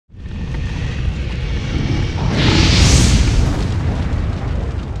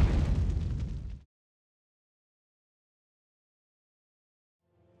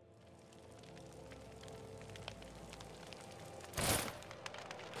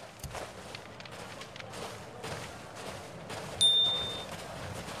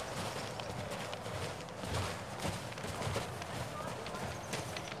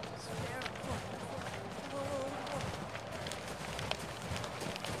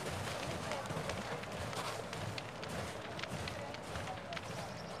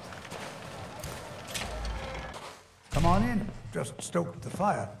Come on in. Just stoked the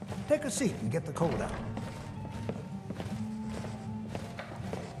fire. Take a seat and get the cold out.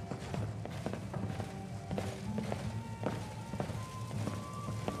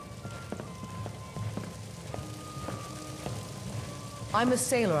 I'm a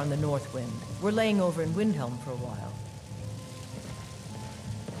sailor on the North Wind. We're laying over in Windhelm for a while.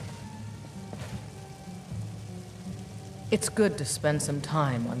 It's good to spend some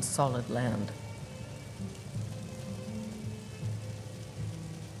time on solid land.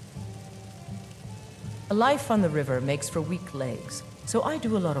 A life on the river makes for weak legs, so I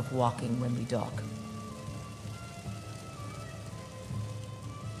do a lot of walking when we dock.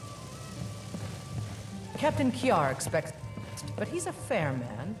 Captain Kiar expects, but he's a fair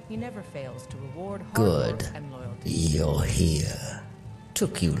man. He never fails to reward hard Good. work and loyalty. You're here.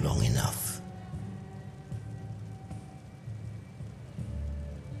 Took you long enough.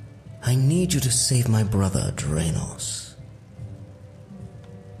 I need you to save my brother, Draenos.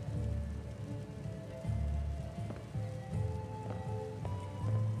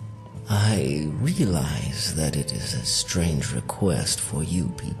 I realize that it is a strange request for you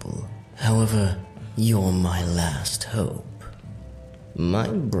people. However, you're my last hope. My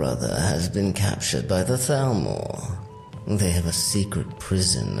brother has been captured by the Thalmor. They have a secret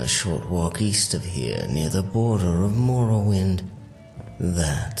prison a short walk east of here, near the border of Morrowind.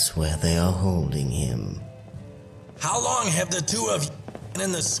 That's where they are holding him. How long have the two of you been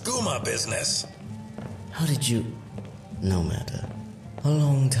in the skooma business? How did you... No matter. A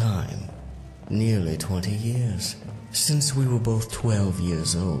long time. Nearly 20 years. Since we were both 12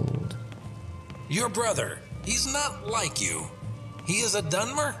 years old. Your brother, he's not like you. He is a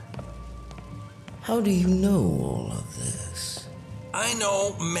Dunmer? How do you know all of this? I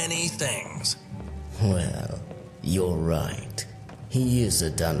know many things. Well, you're right. He is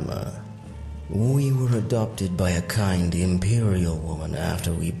a Dunmer. We were adopted by a kind Imperial woman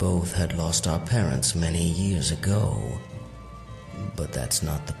after we both had lost our parents many years ago. But that's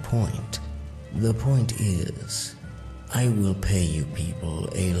not the point. The point is, I will pay you people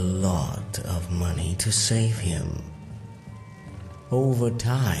a lot of money to save him. Over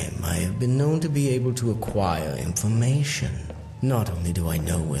time, I have been known to be able to acquire information. Not only do I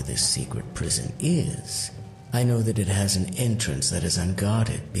know where this secret prison is, I know that it has an entrance that is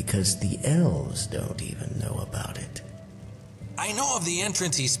unguarded because the elves don't even know about it. I know of the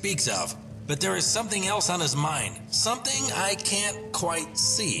entrance he speaks of, but there is something else on his mind. Something I can't quite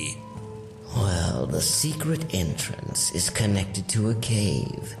see. Well, the secret entrance is connected to a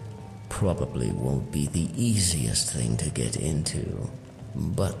cave. Probably won't be the easiest thing to get into.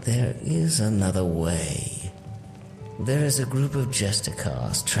 But there is another way. There is a group of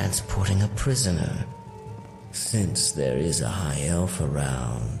Jesticars transporting a prisoner. Since there is a high elf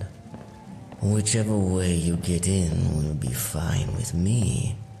around, whichever way you get in will be fine with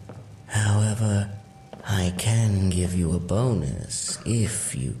me. However, I can give you a bonus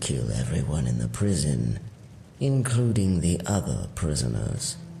if you kill everyone in the prison, including the other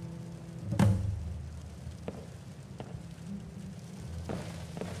prisoners.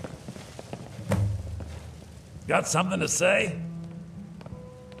 Got something to say?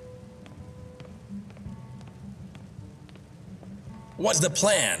 What's the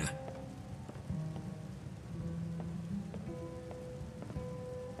plan?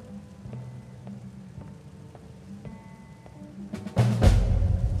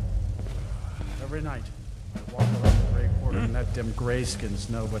 Every night, I walk around the Grey Quarter and let them greyskins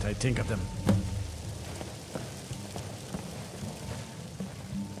know what I think of them.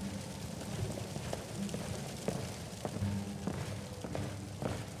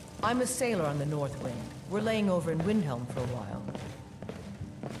 I'm a sailor on the North Wind. We're laying over in Windhelm for a while.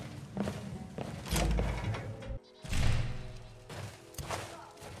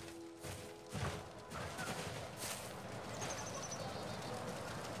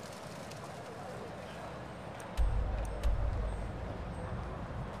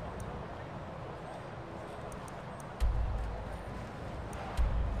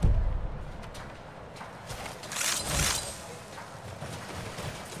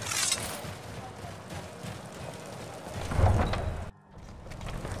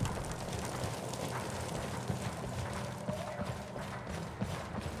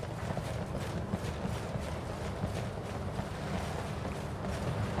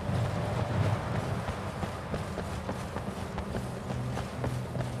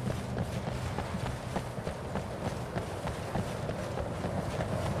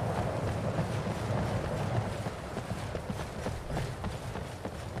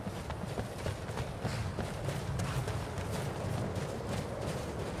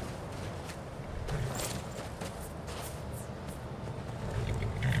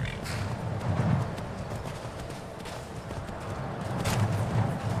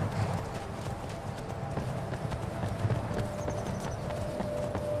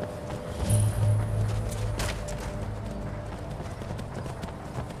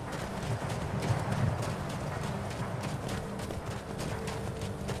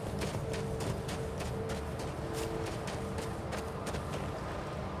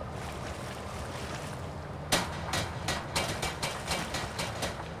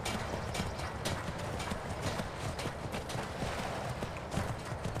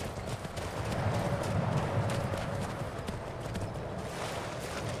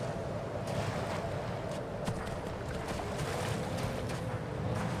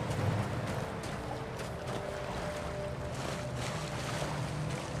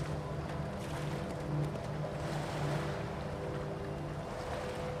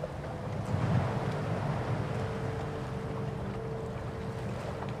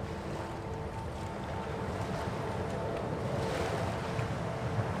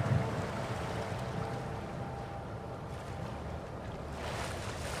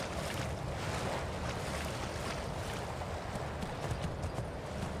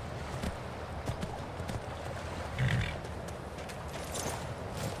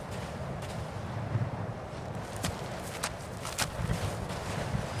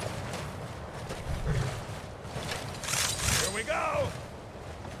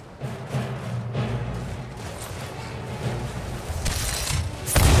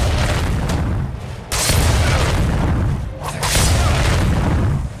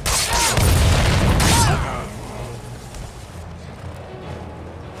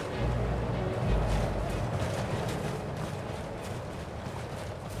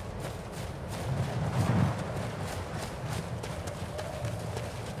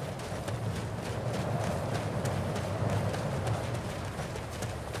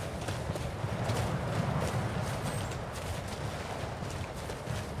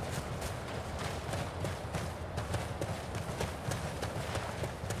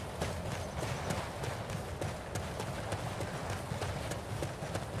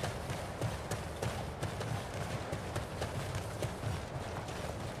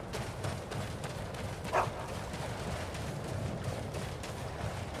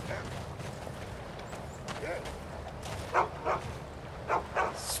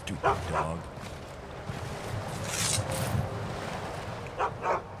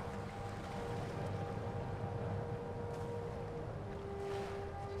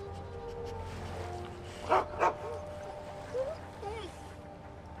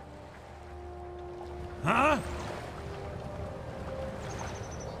 Huh?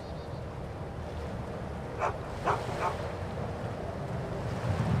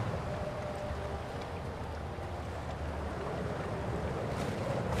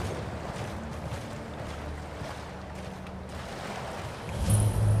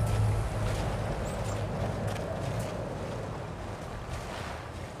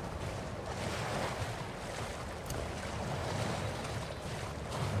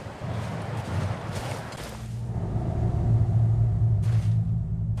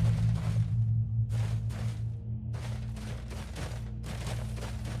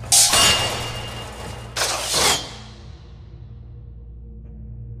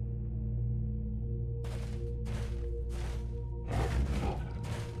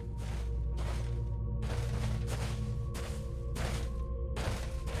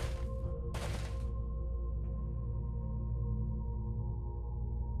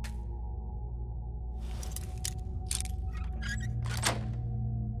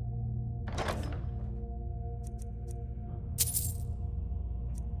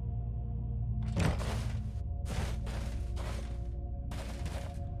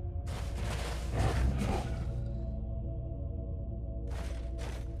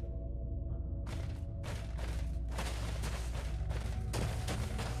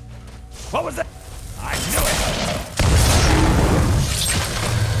 What was that? I knew it!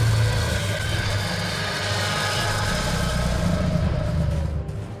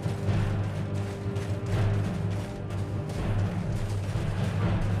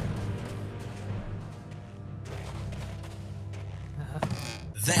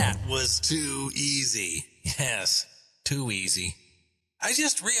 That was too easy. Yes, too easy. I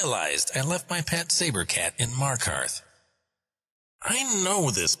just realized I left my pet saber cat in Markarth. I know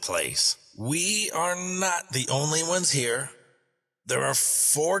this place. We are not the only ones here. There are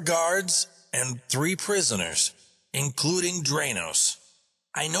 4 guards and 3 prisoners, including Drainos.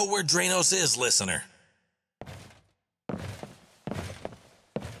 I know where Drainos is, listener.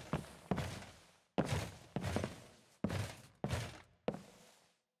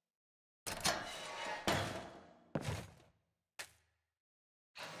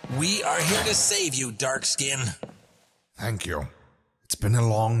 We are here to save you, Darkskin. Thank you. It's been a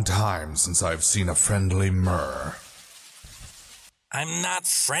long time since I've seen a friendly Mer. I'm not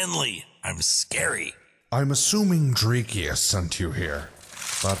friendly. I'm scary. I'm assuming Drakius sent you here,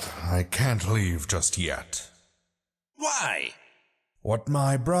 but I can't leave just yet. Why? What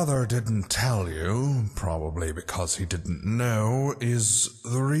my brother didn't tell you, probably because he didn't know, is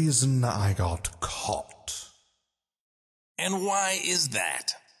the reason I got caught. And why is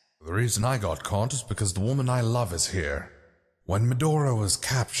that? The reason I got caught is because the woman I love is here. When Medora was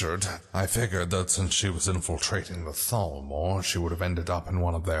captured, I figured that since she was infiltrating the Thalmor, she would have ended up in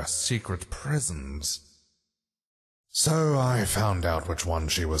one of their secret prisons. So I found out which one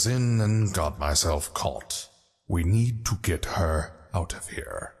she was in and got myself caught. We need to get her out of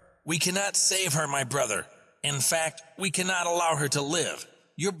here. We cannot save her, my brother. In fact, we cannot allow her to live.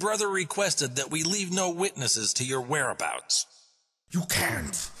 Your brother requested that we leave no witnesses to your whereabouts. You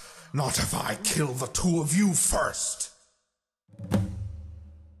can't. Not if I kill the 2 of you first.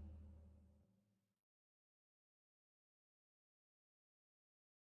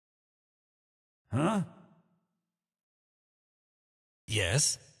 Huh?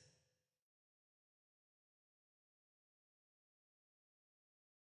 Yes?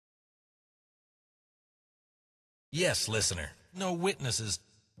 Yes, listener. No witnesses.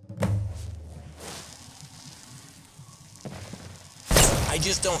 I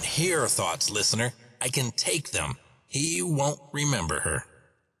just don't hear thoughts, listener. I can take them. He won't remember her.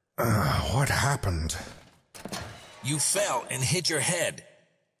 What happened? You fell and hit your head.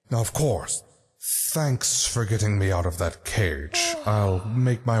 Of course. Thanks for getting me out of that cage. I'll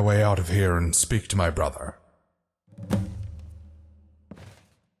make my way out of here and speak to my brother.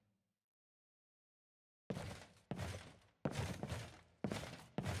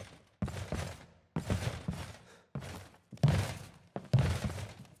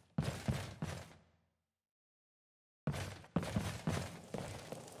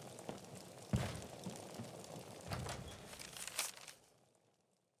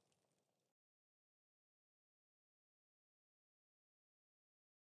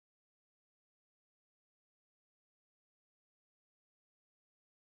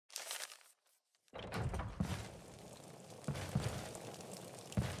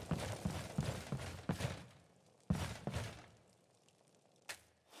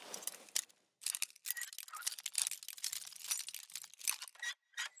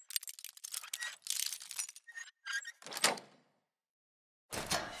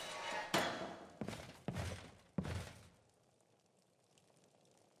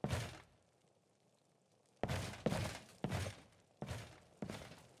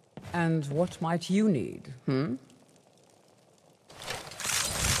 And what might you need, hmm?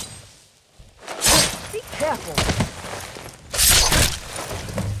 Be careful!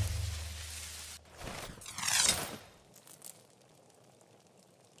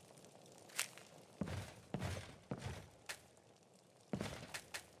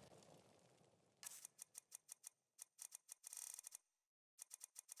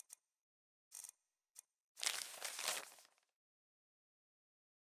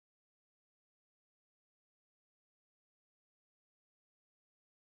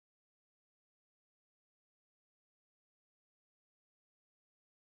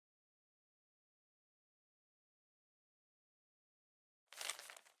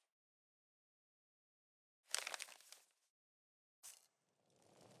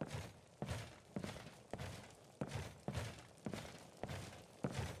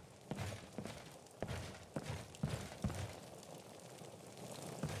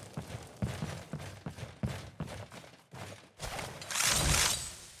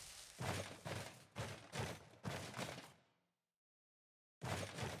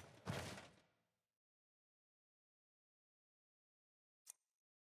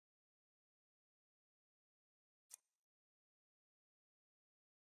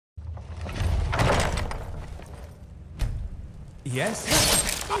 Yes?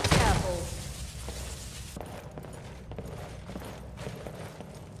 Be careful!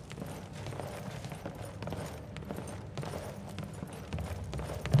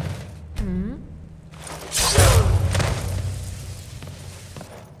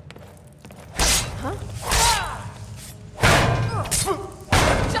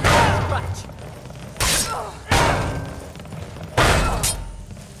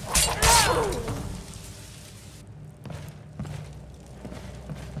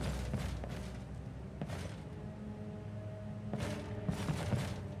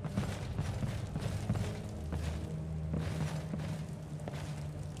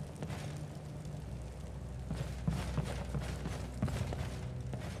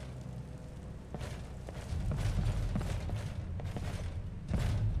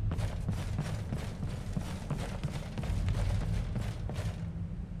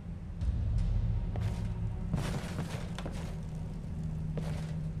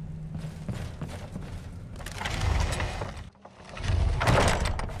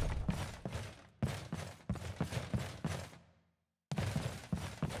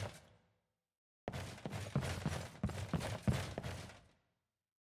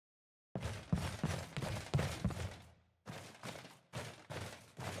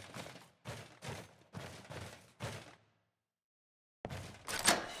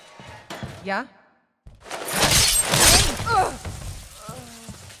 Yeah?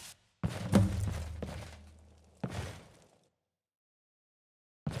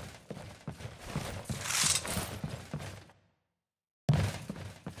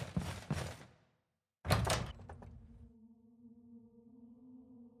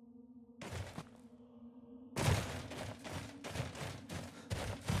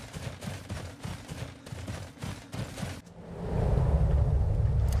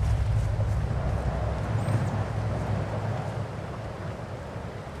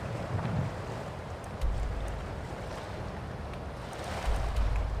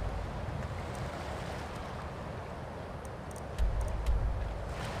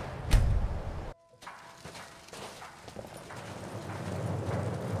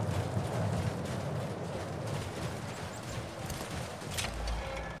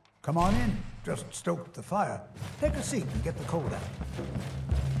 Come on in. Just stoked the fire. Take a seat and get the cold out.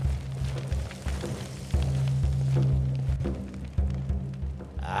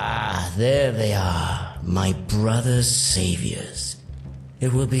 Ah, there they are, my brother's saviors.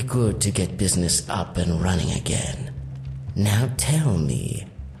 It will be good to get business up and running again. Now tell me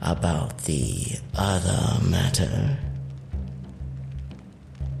about the other matter.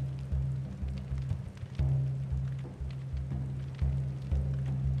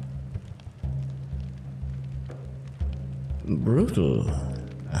 Brutal.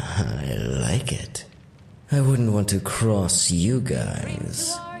 I like it. I wouldn't want to cross you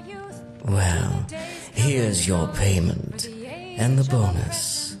guys. Well, here's your payment, and the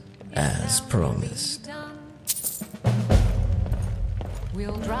bonus, as promised.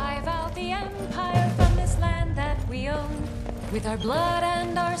 We'll drive out the Empire from this land that we own. With our blood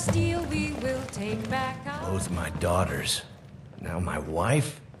and our steel, we will take back our... Both my daughters. Now my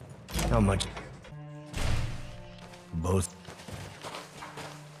wife? How much? Both.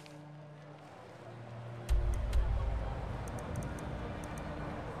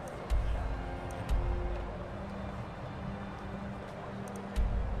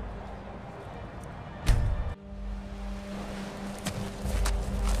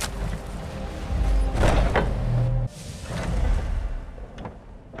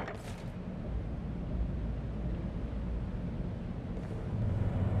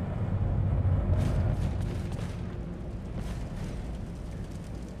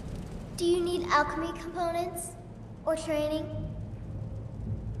 alchemy components or training.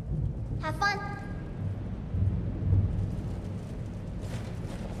 Have fun.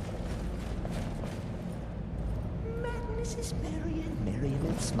 Madness is merry and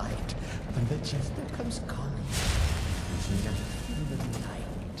merriment's might. When the jester comes calling, there's nothing but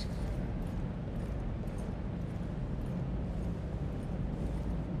light.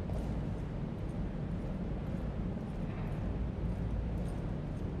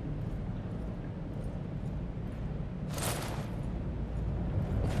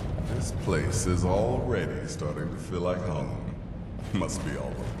 This place is already starting to feel like home. Must be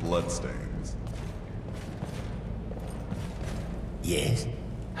all the bloodstains. Yes?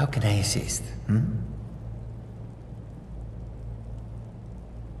 How can I assist?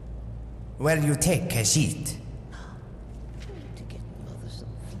 Well, you take a seat. To get mother some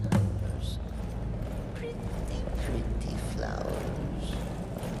flowers. Pretty, pretty flowers.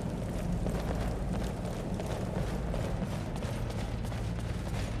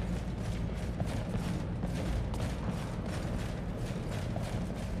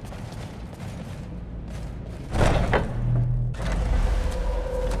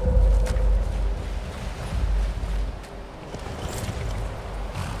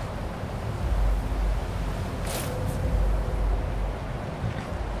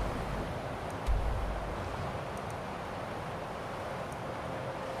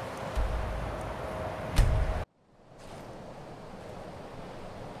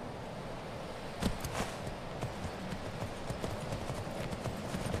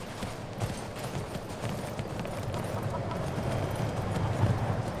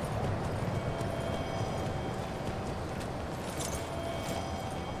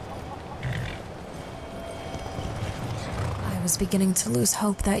 I was beginning to lose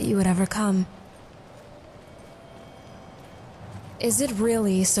hope that you would ever come. Is it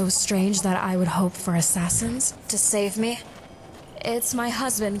really so strange that I would hope for assassins to save me? It's my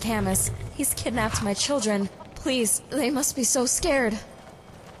husband, Camus. He's kidnapped my children. Please, they must be so scared.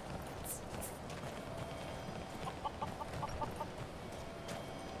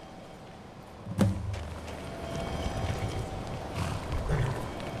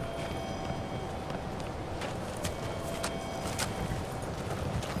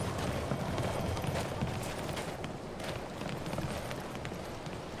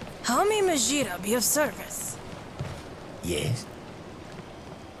 How may Majida be of service? Yes?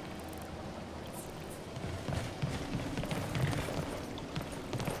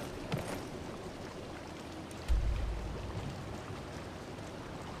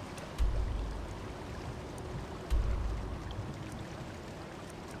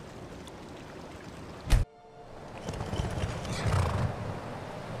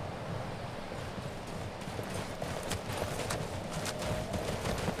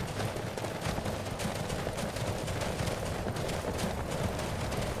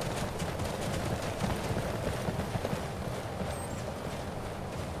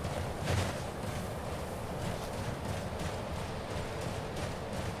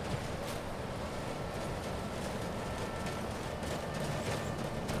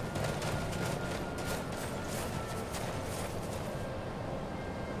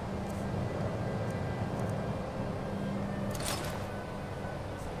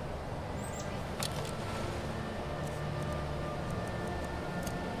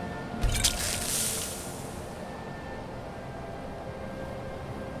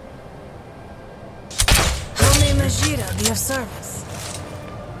 Majida be of service.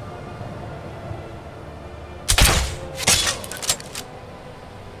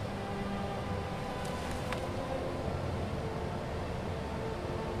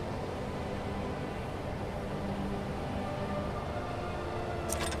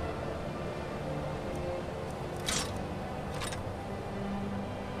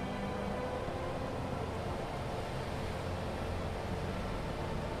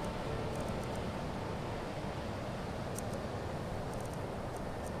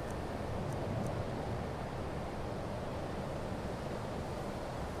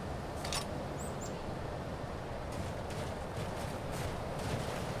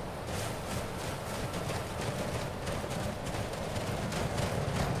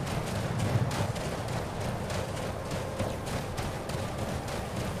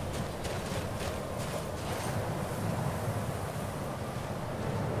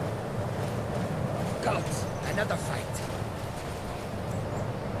 Gods, another fight.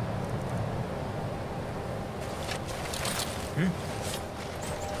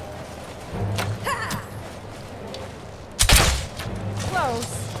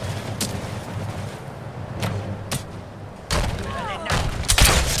 Close.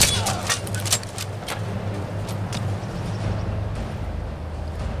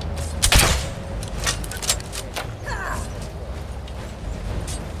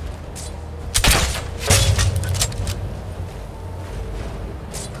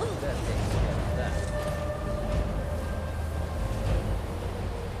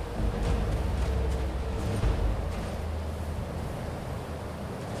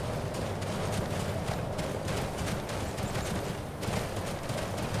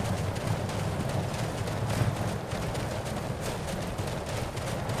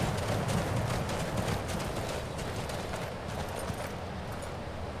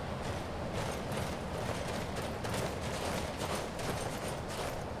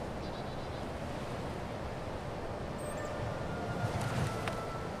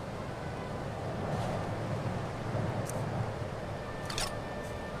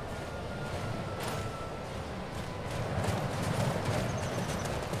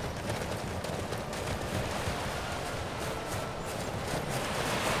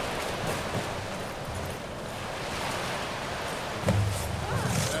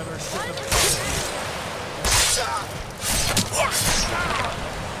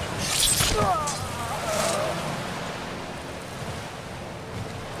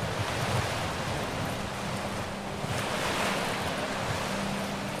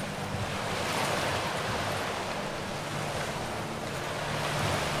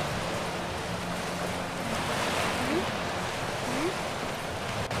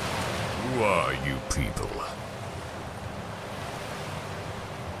 Who are you people?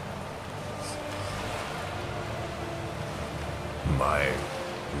 My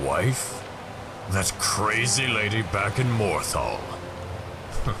wife? That crazy lady back in Morthal.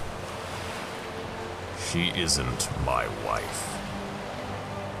 She isn't my wife.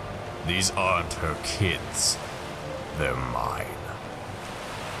 These aren't her kids. They're mine.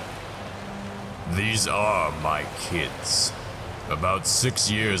 These are my kids. About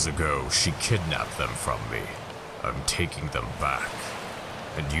 6 years ago, she kidnapped them from me. I'm taking them back.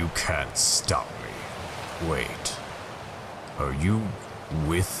 And you can't stop me. Wait. Are you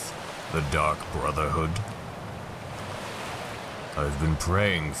with the Dark Brotherhood? I've been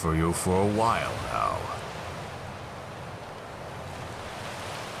praying for you for a while now.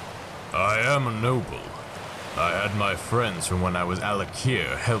 I am a noble. I had my friends from when I was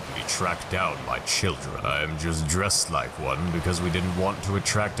Alakir help me track down my children. I am just dressed like one because we didn't want to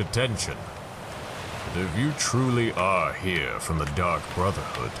attract attention. But if you truly are here from the Dark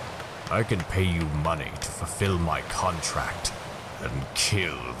Brotherhood, I can pay you money to fulfill my contract and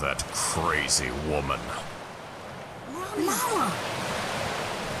kill that crazy woman. Mama!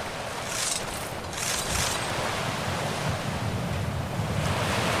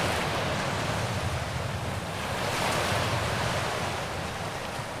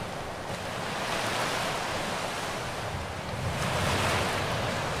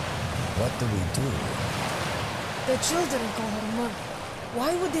 What do we do? The children call her mommy.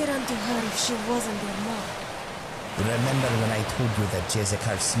 Why would they run to her if she wasn't their mom? Remember when I told you that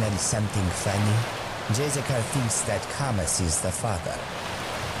Jezekar smells something funny? Jezekar thinks that Kamas is the father.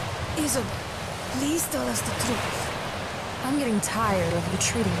 Isabel, please tell us the truth. I'm getting tired of you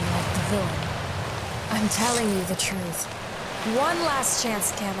treating me like the villain. I'm telling you the truth. One last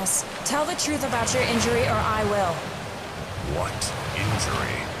chance, Camus. Tell the truth about your injury or I will. What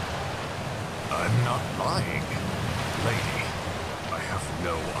injury? I'm not lying. Lady, I have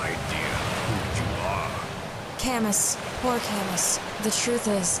no idea who you are. Camus, poor Camus. The truth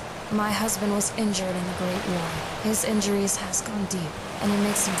is, my husband was injured in the Great War. His injuries has gone deep, and it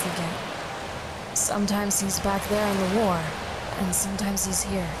makes him forget. Sometimes he's back there in the war, and sometimes he's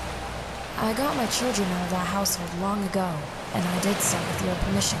here. I got my children out of that household long ago, and I did so with your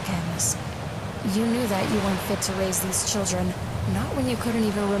permission, Camus. You knew that you weren't fit to raise these children, not when you couldn't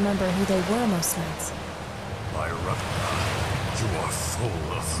even remember who they were most nights. My Ragna, you are full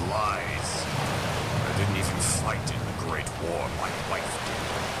of lies. I didn't even fight in the Great War my wife did.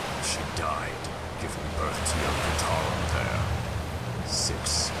 She died, giving birth to young Kataran there.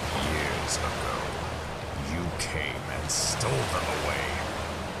 6 years ago, you came and stole them away.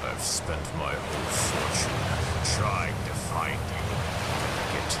 I've spent my whole fortune trying to find you and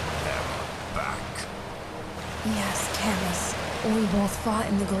get them back. Yes, Camus. We both fought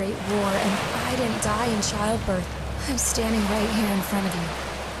in the Great War, and I didn't die in childbirth. I'm standing right here in front of you.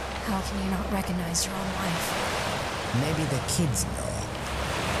 How can you not recognize your own wife? Maybe the kids know.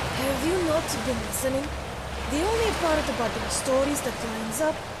 Have you not been listening? The only part about their stories that lines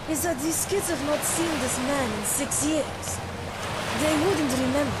up is that these kids have not seen this man in 6 years. They wouldn't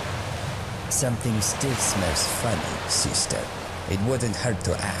remember. Something still smells funny, sister. It wouldn't hurt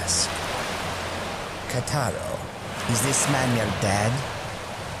to ask. Kataro, is this man your dad?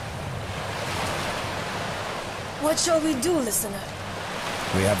 What shall we do, listener?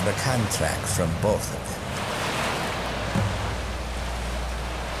 We have the contract from both of them.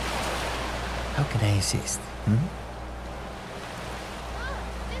 How can I assist?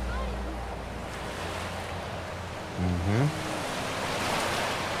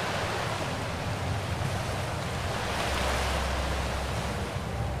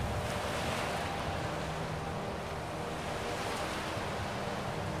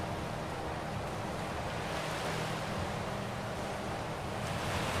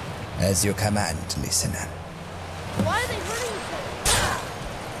 As you command, listener. Why are they running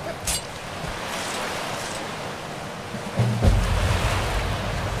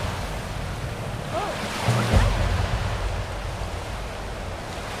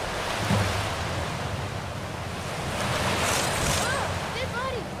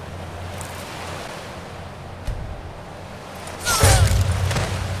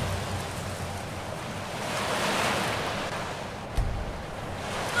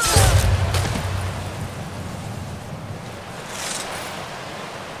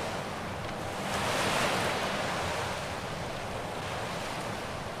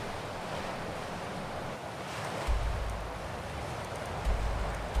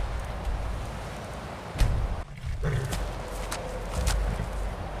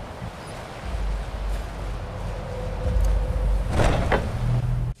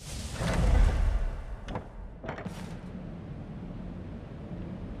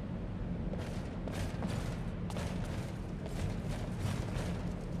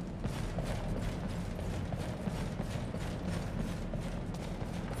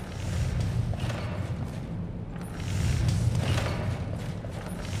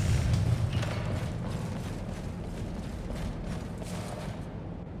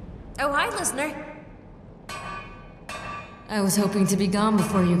Oh, hi, listener. I was hoping to be gone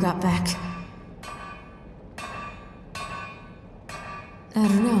before you got back. I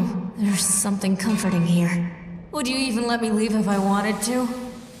don't know. There's something comforting here. Would you even let me leave if I wanted to?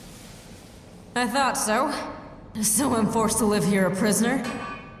 I thought so. So I'm forced to live here a prisoner?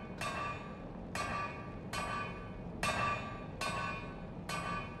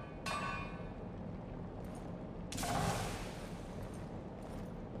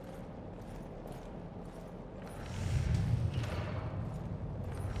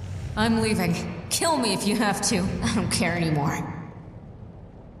 I'm leaving. Kill me if you have to. I don't care anymore.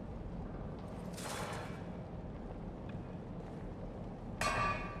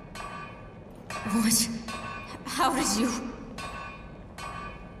 What? How did you...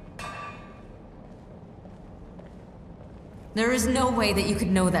 There is no way that you could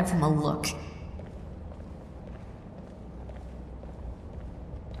know that from a look.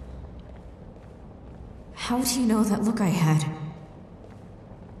 How do you know that look I had?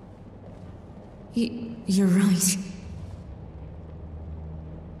 You're right.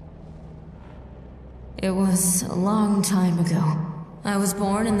 It was a long time ago. I was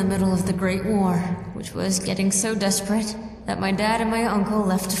born in the middle of the Great War, which was getting so desperate that my dad and my uncle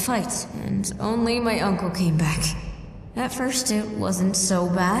left to fight, and only my uncle came back. At first, it wasn't so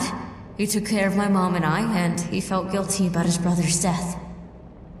bad. He took care of my mom and I, and he felt guilty about his brother's death.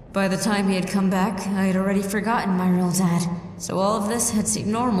 By the time he had come back, I had already forgotten my real dad, so all of this had seemed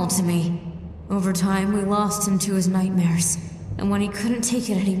normal to me. Over time, we lost him to his nightmares, and when he couldn't take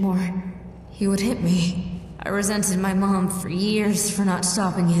it anymore, he would hit me. I resented my mom for years for not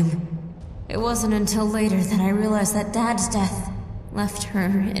stopping him. It wasn't until later that I realized that Dad's death left her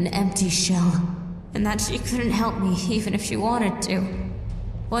an empty shell, and that she couldn't help me even if she wanted to.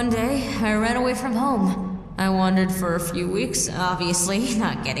 One day, I ran away from home. I wandered for a few weeks, obviously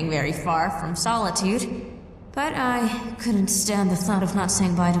not getting very far from solitude, but I couldn't stand the thought of not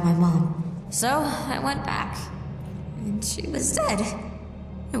saying bye to my mom. So, I went back, and she was dead.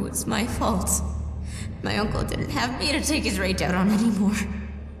 It was my fault. My uncle didn't have me to take his rage out on anymore,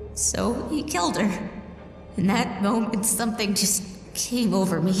 so he killed her. In that moment, something just came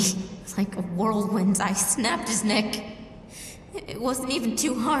over me. Like a whirlwind, I snapped his neck. It wasn't even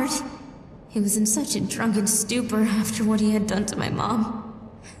too hard. He was in such a drunken stupor after what he had done to my mom.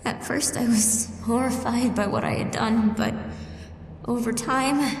 At first, I was horrified by what I had done, but over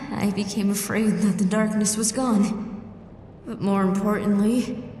time, I became afraid that the darkness was gone. But more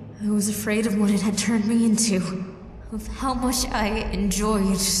importantly, I was afraid of what it had turned me into. Of how much I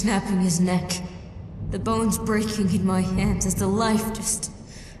enjoyed snapping his neck. The bones breaking in my hands as the life just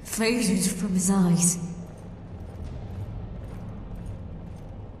faded from his eyes.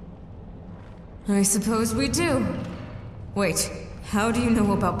 I suppose we do. Wait, how do you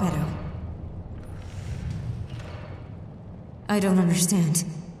know about Beto? I don't understand.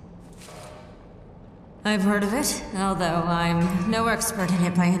 I've heard of it, although I'm no expert in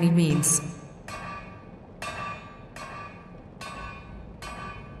it by any means.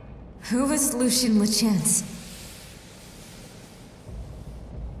 Who is Lucien Lachance?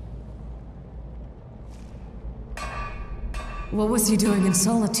 What was he doing in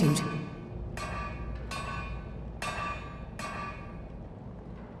solitude?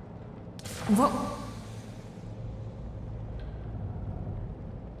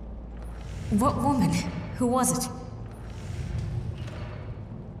 What woman? Who was it?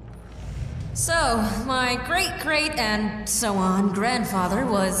 So, my great-great and so on grandfather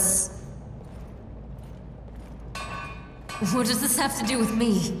was... What does this have to do with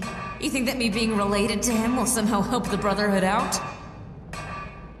me? You think that me being related to him will somehow help the Brotherhood out?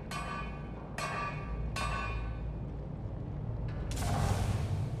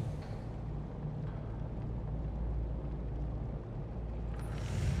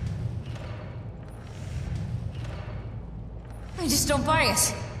 I just don't buy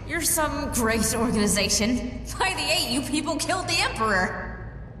it. You're some great organization. By the 8, you people killed the Emperor!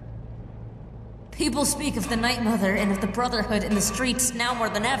 People speak of the Night Mother and of the Brotherhood in the streets now more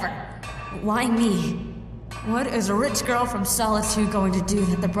than ever. Why me? What is a rich girl from Solitude going to do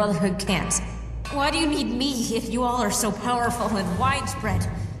that the Brotherhood can't? Why do you need me if you all are so powerful and widespread?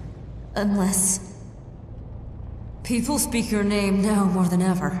 Unless... People speak your name now more than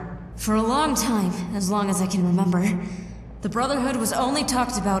ever. For a long time, as long as I can remember, the Brotherhood was only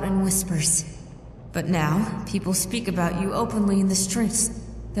talked about in whispers. But now, people speak about you openly in the streets.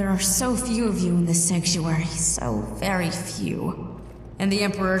 There are so few of you in this sanctuary, so very few. And the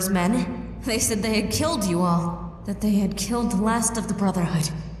Emperor's men, they said they had killed you all. That they had killed the last of the Brotherhood.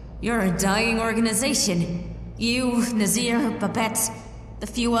 You're a dying organization. You, Nazir, Babette, The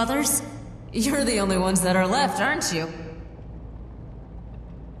few others? You're the only ones that are left, aren't you?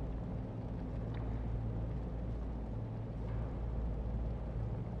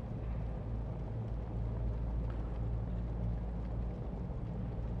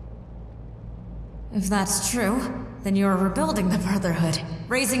 If that's true, then you're rebuilding the Brotherhood,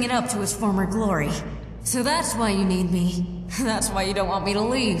 raising it up to its former glory. So that's why you need me. That's why you don't want me to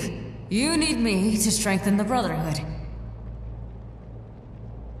leave. You need me to strengthen the Brotherhood.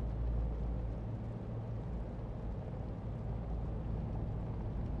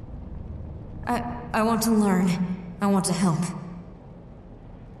 I want to learn. I want to help.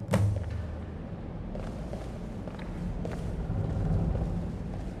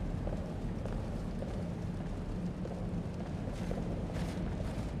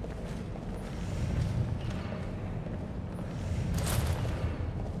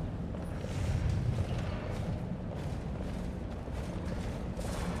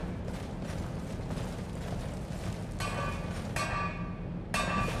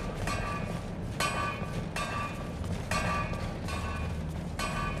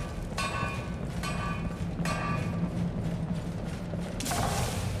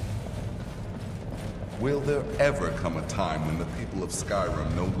 Will there ever come a time when the people of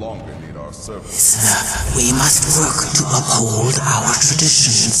Skyrim no longer need our services? We must work to uphold our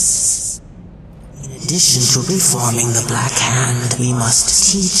traditions. In addition to reforming the Black Hand, we must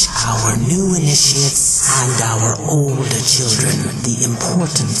teach our new initiates and our older children the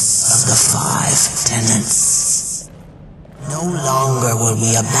importance of the 5 tenets. No longer will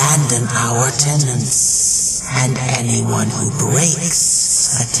we abandon our tenets, and anyone who breaks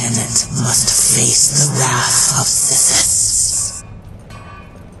a tenet must face the wrath of Sithis.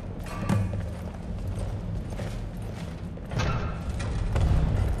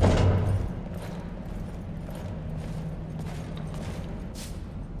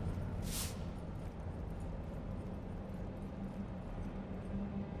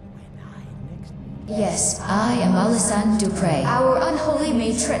 Yes, I am Alisande Dupre. Our unholy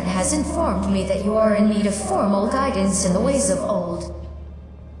matron has informed me that you are in need of formal guidance in the ways of old.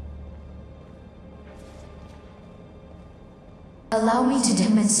 Allow me to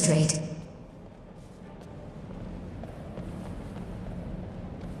demonstrate.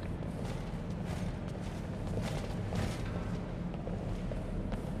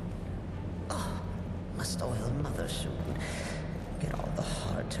 Must oil mother soon. Get all the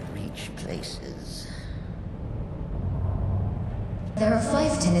hard-to-reach places. There are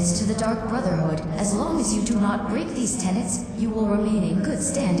 5 tenets to the Dark Brotherhood. As long as you do not break these tenets, you will remain in good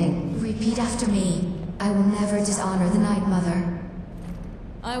standing. Repeat after me. I will never dishonor the Night Mother.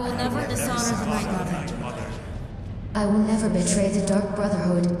 I will never dishonor the Night Mother. I will never betray the Dark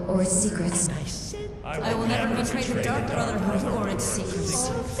Brotherhood or its secrets. I will never betray the Dark Brotherhood or its secrets.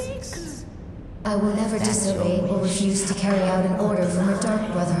 I will never disobey or refuse to carry out an order from a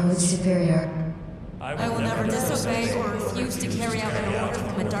Dark Brotherhood superior. I will never disobey or refuse to carry out an order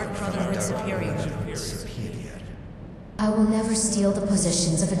from a Dark Brotherhood superior. I will never steal the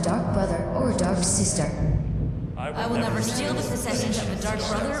possessions of a Dark Brother or a Dark Sister. I will never steal the possessions of a Dark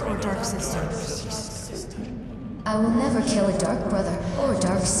Brother or Dark Sister. I will never kill a Dark Brother or a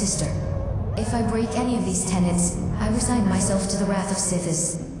Dark Sister. If I break any of these tenets, I resign myself to the wrath of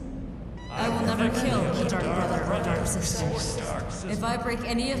Sithis. I will never kill a Dark Brother or Dark Sister. If I break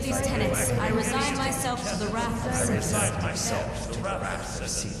any of these tenets, I resign myself to the wrath of Sithis.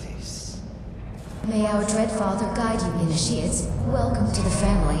 May our dread father guide you, initiates. Welcome to the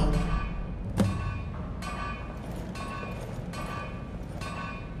family.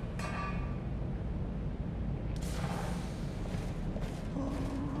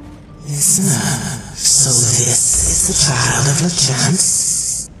 So this is the child of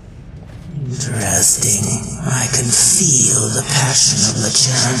LeChance? Interesting. I can feel the passion of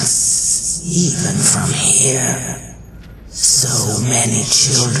LeChance, even from here. So many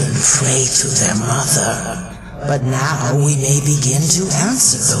children pray to their mother, but now we may begin to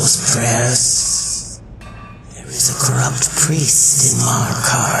answer those prayers. There is a corrupt priest in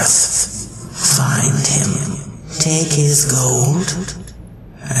Markarth. Find him, take his gold,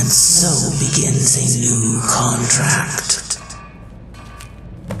 and so begins a new contract.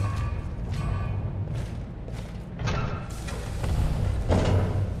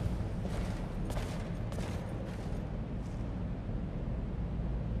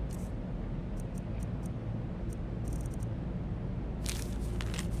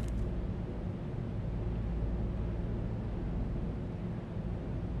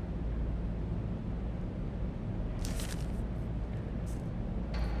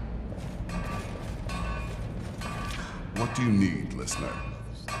 What do you need, listener?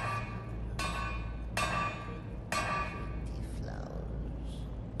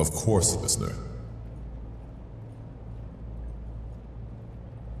 Of course, listener.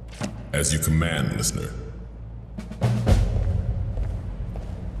 As you command, listener.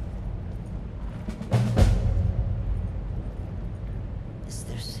 Is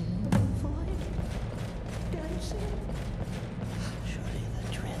there singing void? Dancing? Surely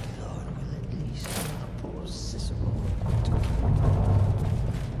the Dread Lord will at least allow poor Cicero to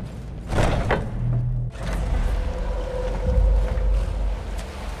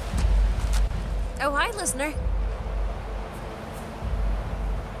Oh, hi, listener.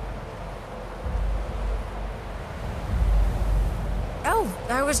 Oh,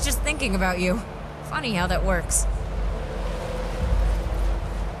 I was just thinking about you. Funny how that works.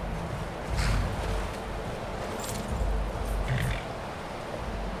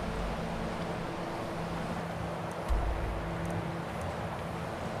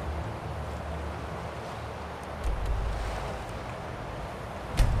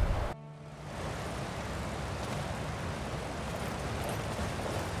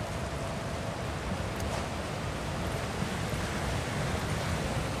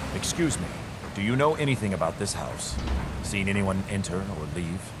 Excuse me, do you know anything about this house? Seen anyone enter or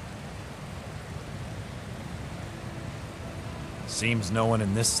leave? Seems no one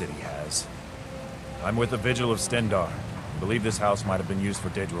in this city has. I'm with the Vigil of Stendar. I believe this house might have been used for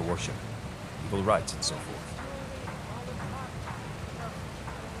Daedra worship, evil rites and so forth.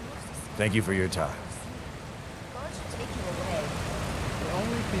 Thank you for your time. Why don't you take you away? The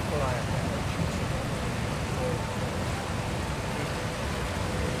only people I have ever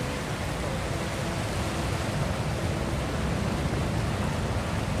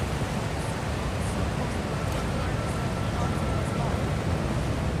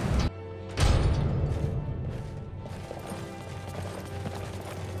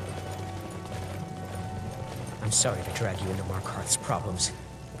I'm sorry to drag you into Markarth's problems,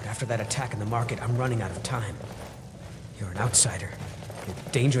 but after that attack in the market, I'm running out of time. You're an outsider. You're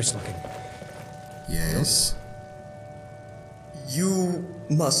dangerous looking. Yes? You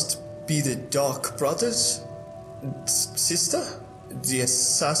must be the Dark Brothers? Sister? The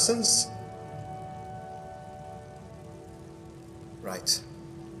assassins? Right.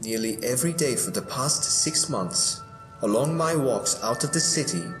 Nearly every day for the past 6 months, along my walks out of the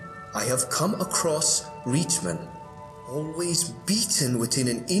city, I have come across Reachmen, always beaten within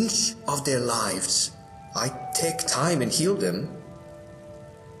an inch of their lives. I take time and heal them.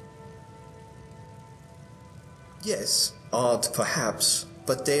 Yes, odd perhaps,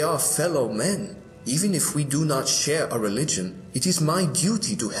 but they are fellow men. Even if we do not share a religion, it is my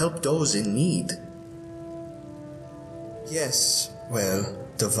duty to help those in need. Yes, well,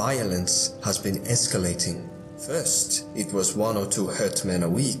 the violence has been escalating. First, it was 1 or 2 hurt men a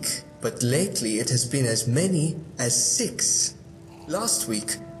week, but lately it has been as many as 6. Last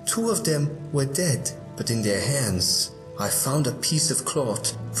week, 2 of them were dead, but in their hands, I found a piece of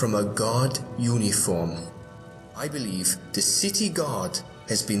cloth from a guard uniform. I believe the city guard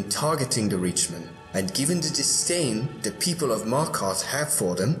has been targeting the Reachmen, and given the disdain the people of Markarth have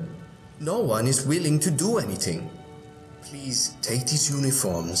for them, no one is willing to do anything. Please take these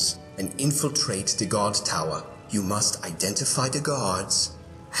uniforms and infiltrate the guard tower. You must identify the guards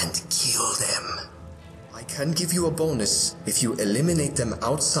and kill them. I can give you a bonus if you eliminate them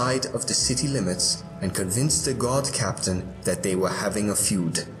outside of the city limits and convince the guard captain that they were having a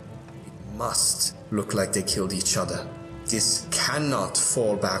feud. It must look like they killed each other. This cannot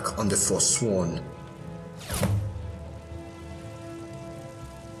fall back on the Forsworn.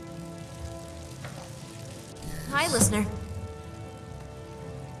 Hi, listener.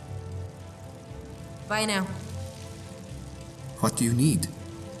 Bye now. What do you need?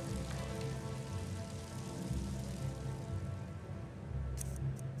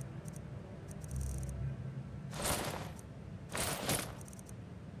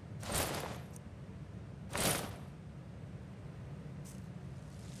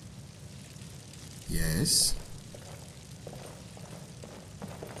 Yes?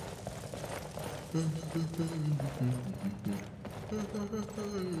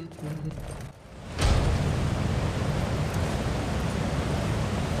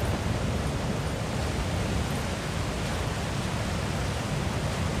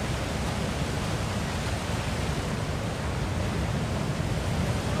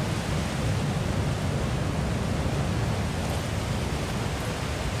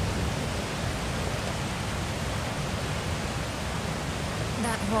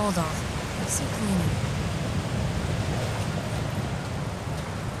 That rolled off. What's he cleaning?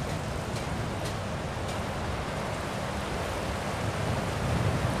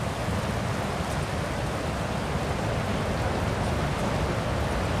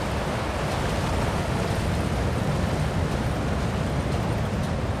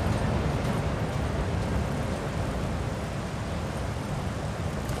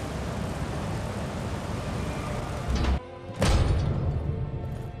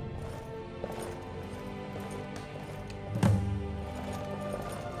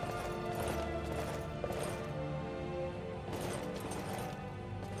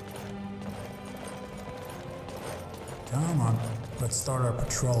 Let's start our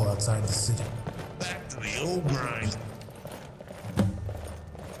patrol outside the city. Back to the old grind.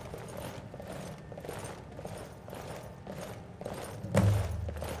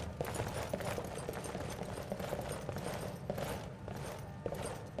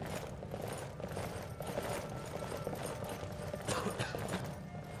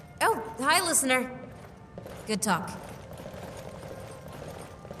 Oh, hi, listener. Good talk.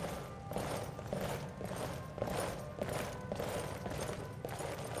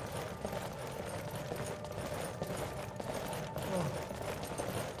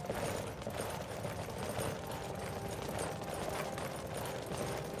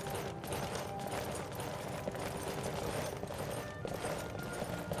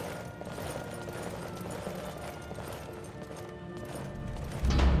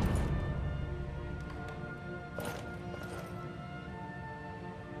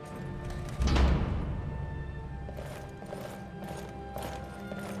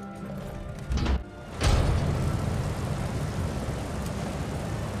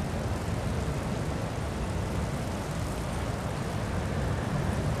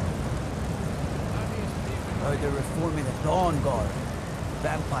 They're reforming a Dawn Guard.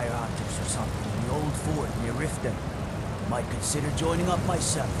 Vampire hunters or something in the old fort near Riften. Might consider joining up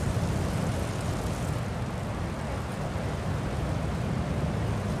myself.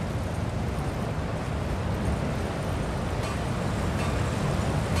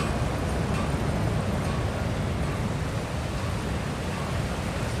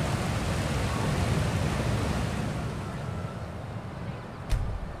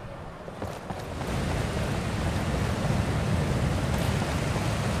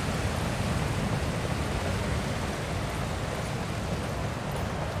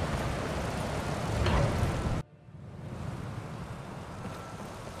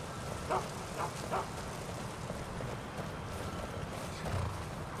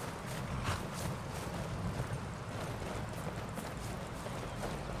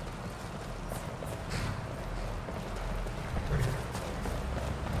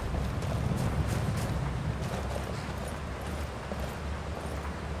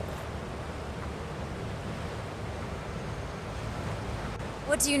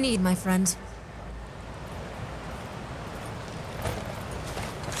 What do you need, my friend?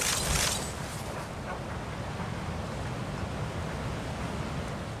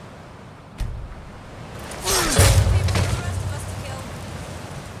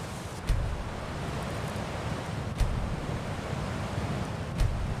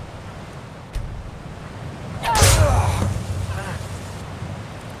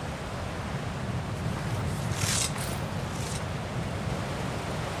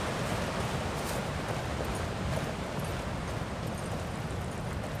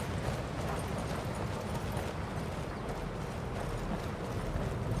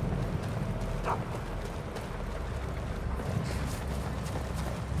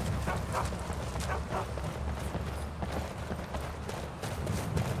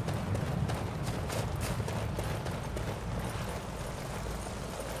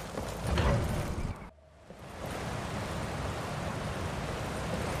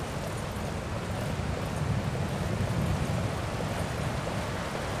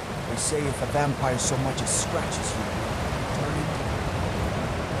 They say if a vampire so much as scratches you, turn into...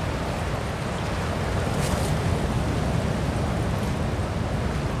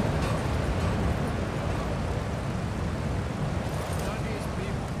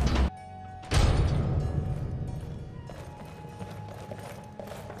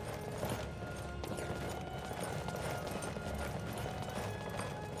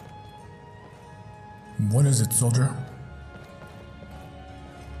 What is it, soldier?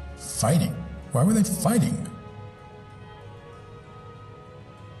 Fighting? Why were they fighting?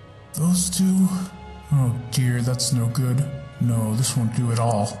 Those two? Oh dear, that's no good. No, this won't do at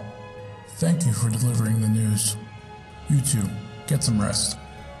all. Thank you for delivering the news. You two, get some rest.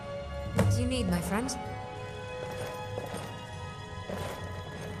 What do you need, my friend?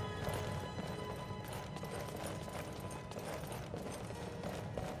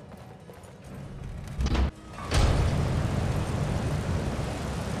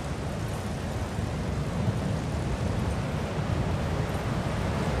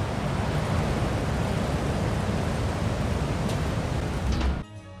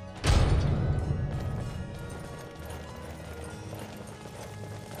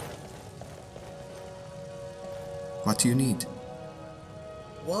 What do you need?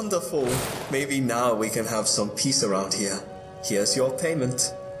 Wonderful. Maybe now we can have some peace around here. Here's your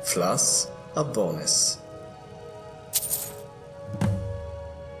payment, plus a bonus.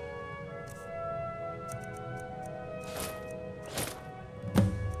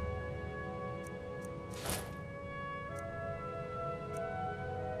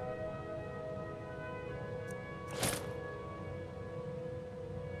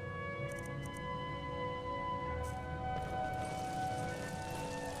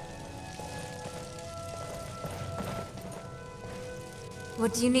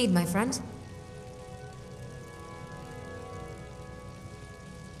 What do you need, my friend?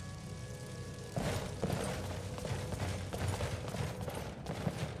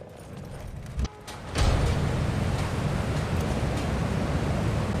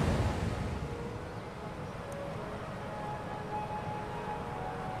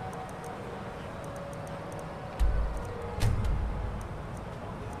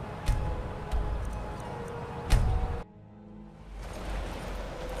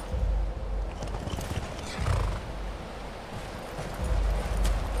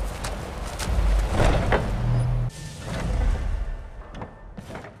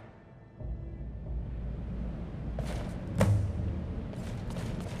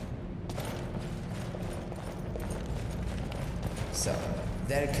 So,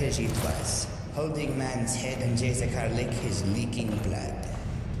 there Khajiit was, holding man's head and Jezekar lick his leaking blood.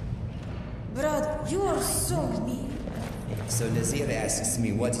 Brother, you are so mean. So Nazir asks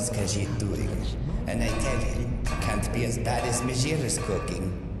me what is Khajiit doing, and I tell him, can't be as bad as Majira's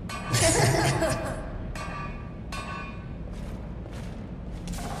cooking.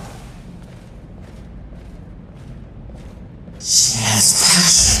 She has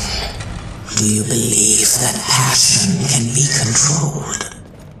passion. Do you believe that passion can be controlled?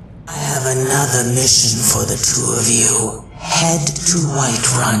 I have another mission for the two of you. Head to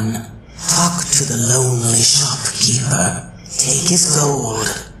Whiterun. Talk to the lonely shopkeeper. Take his gold.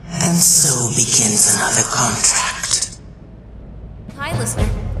 And so begins another contract. Hi,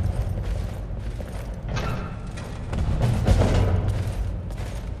 listener.